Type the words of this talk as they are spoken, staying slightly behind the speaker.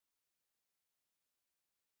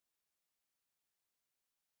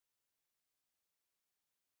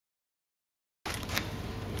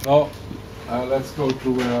Oh, let's go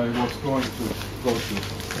to where I was going to go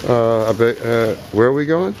to. Where are we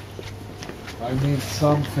going? I need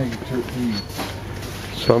something to eat.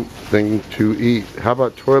 Something to eat. How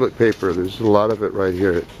about toilet paper? There's a lot of it right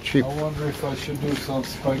here. It's cheap. I wonder if I should do some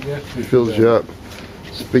spaghetti. Fills you up.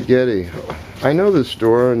 Spaghetti. I know this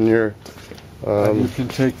store, and you're. And you can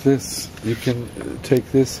take this. You can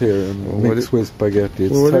take this here and mix with spaghetti.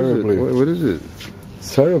 It's terribly. What is it?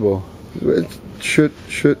 It's terrible. It should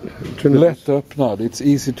let up now. It's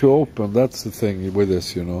easy to open. That's the thing with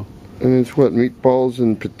this, you know. And it's what, meatballs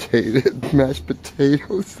and mashed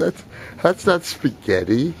potatoes. That's not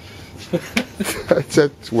spaghetti.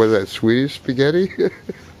 that's what, that Swedish spaghetti.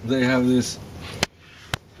 They have this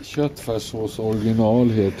köttfärssås original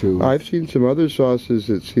here too. I've seen some other sauces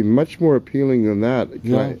that seem much more appealing than that.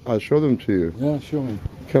 I'll show them to you. Yeah, show me.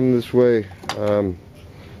 Come this way,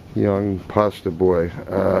 young pasta boy.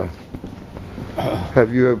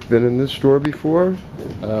 Have you been in this store before?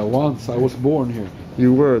 Once. I was born here.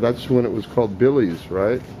 You were. That's when it was called Billy's,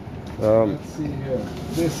 right? Let's see here.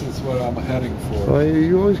 This is where I'm heading for. Well,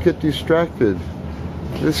 you always get distracted.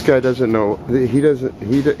 This guy doesn't know. He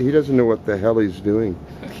doesn't know what the hell he's doing.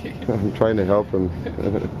 I'm trying to help him.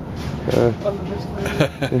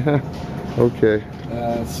 Okay.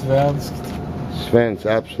 Svensk,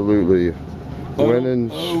 absolutely.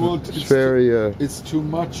 It's very. It's too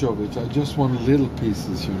much of it. I just want little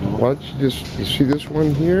pieces, you know. Why don't you see this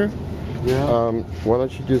one here? Yeah. Why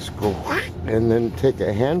don't you just go and then take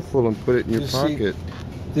a handful and put it in your pocket?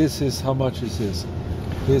 This is, how much is this?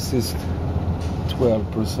 This is 12%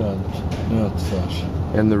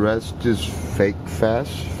 nötfärs. And the rest is fake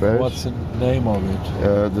färs. What's the name of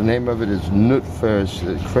it? The name of it is nötfärs,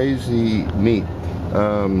 crazy meat,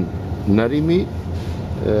 nutty meat,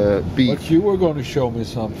 beef. But you were going to show me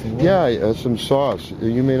something. Yeah, some sauce.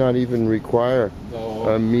 You may not even require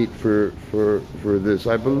meat for this.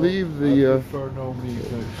 I believe the. I prefer no meat.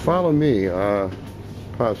 Follow me,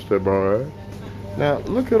 pasta bar. Now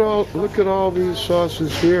look at all these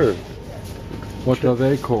sauces here. What are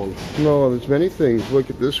they called? No, there's many things. Look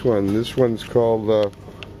at this one. This one's called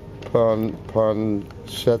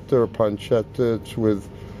pancetta or pancetta. It's with.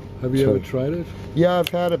 Have you ever tried it? Yeah, I've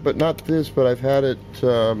had it, but not this. But I've had it.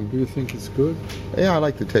 Do you think it's good? Yeah, I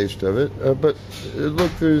like the taste of it. But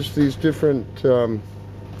look, there's these different,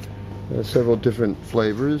 several different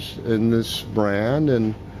flavors in this brand,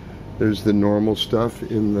 and there's the normal stuff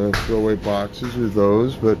in the throwaway boxes or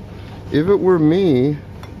those. But if it were me,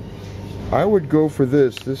 I would go for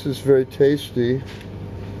this. This is very tasty.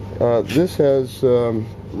 This has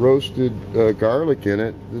roasted garlic in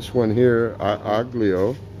it. This one here,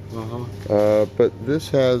 aglio. But this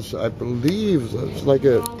has, I believe, it's like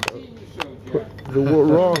the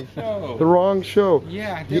wrong show.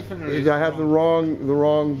 Yeah, definitely. Did I have the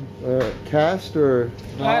wrong cast, or?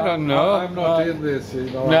 No, I don't know. I'm not in this. You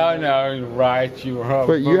know. No, right. You are.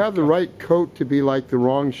 But you have the right coat to be like the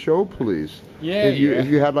wrong show police. Yeah, if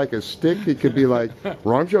you had like a stick, it could be like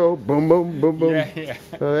wrong show, boom, boom, boom, boom. Yeah.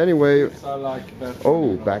 Anyway. I like that.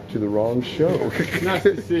 Oh, back to the wrong show. Nice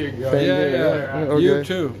to see you guys. Yeah. Okay. You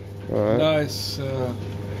too. Right. Nice.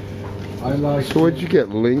 I like. So what'd you get,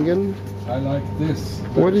 Lingen? I like this.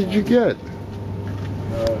 What did you get?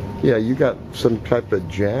 Yeah, you got some type of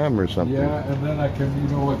jam or something. Yeah, and then I can,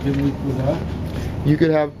 I can eat with that. You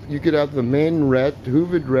could have the main rätt,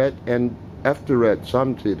 huvudrätt, and efterrätt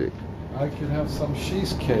samtidigt. I could have some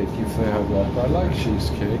cheesecake if they have that. I like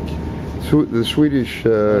cheesecake. The Swedish.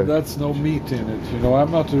 That's no meat in it,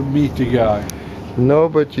 I'm not a meaty guy. No,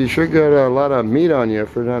 but you sure got a lot of meat on you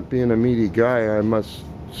for not being a meaty guy, I must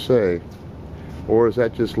say. Or is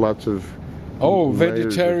that just lots of? Oh,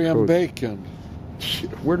 vegetarian bacon.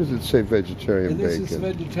 Where does it say vegetarian bacon? This is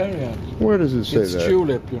vegetarian. Where does it say that? It's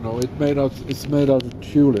tulip, It's made out of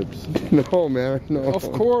tulips. No, man, no.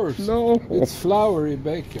 Of course. No. It's floury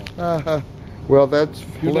bacon. Well, that's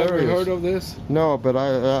You hilarious. never heard of this? No, but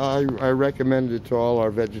I recommend it to all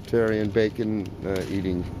our vegetarian bacon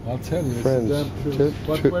eating I'll tell you, friends. It's damn true.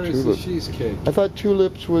 But where is the cheesecake? I thought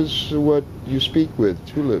tulips was what you speak with.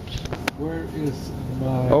 Tulips. Where is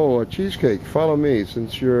my... Oh, a cheesecake. Follow me,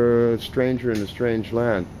 since you're a stranger in a strange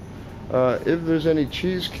land. If there's any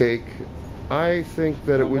cheesecake, I think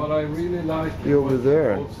that it would what I really like be over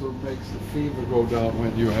there. Also makes the fever go down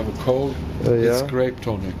when you have a cold. Yeah? It's grape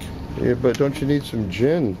tonic. Yeah, but don't you need some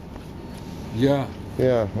gin? Yeah.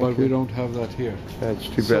 Yeah. But okay. we don't have that here. That's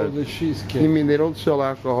too So bad. the cheesecake. You mean they don't sell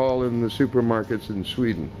alcohol in the supermarkets in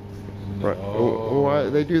Sweden? No. Right. Why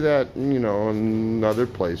they do that, in other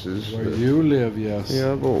places. Where you live, yes.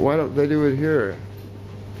 Yeah, but why don't they do it here?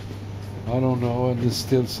 I don't know, and there's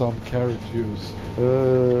still some carrot juice.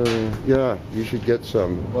 Yeah, you should get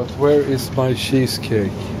some. But where is my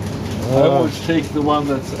cheesecake? I always take the one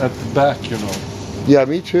that's at the back, you know. Yeah,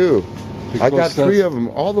 me too. I got Because 3 of them,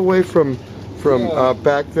 all the way from Yeah.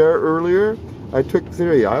 back there earlier. I took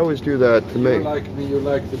 3. I always do that to You're make. like me, you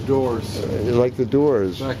like the doors. You like the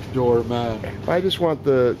doors. Back door man. I just want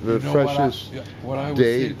the You know freshest. what I would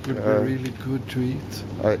date, think would be really good to eat?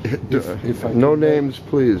 If I no could make- names,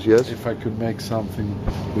 please. Yes. If I could make something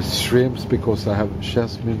with shrimps, because I have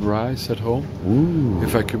jasmine rice at home. Ooh.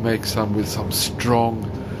 If I could make some with some strong,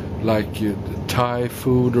 like Thai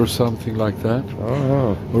food or something like that.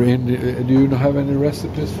 Oh. Or do you have any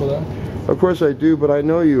recipes for that? Of course I do, but I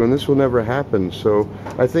know you, and this will never happen. So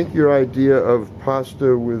I think your idea of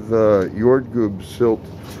pasta with jordgubb silt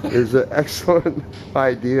is an excellent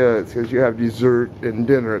idea, because you have dessert and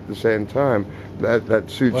dinner at the same time.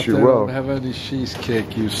 That suits But you they well. don't have any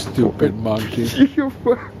cheesecake, you stupid monkey.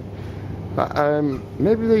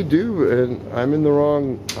 Maybe they do, and I'm in the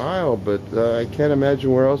wrong aisle, but I can't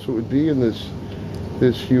imagine where else it would be in this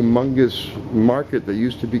humongous market that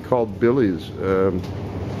used to be called Billy's.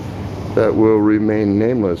 That will remain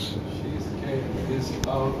nameless. Cheesecake is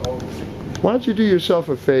out of... Why don't you do yourself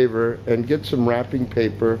a favor and get some wrapping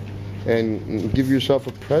paper and give yourself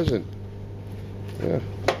a present? Yeah.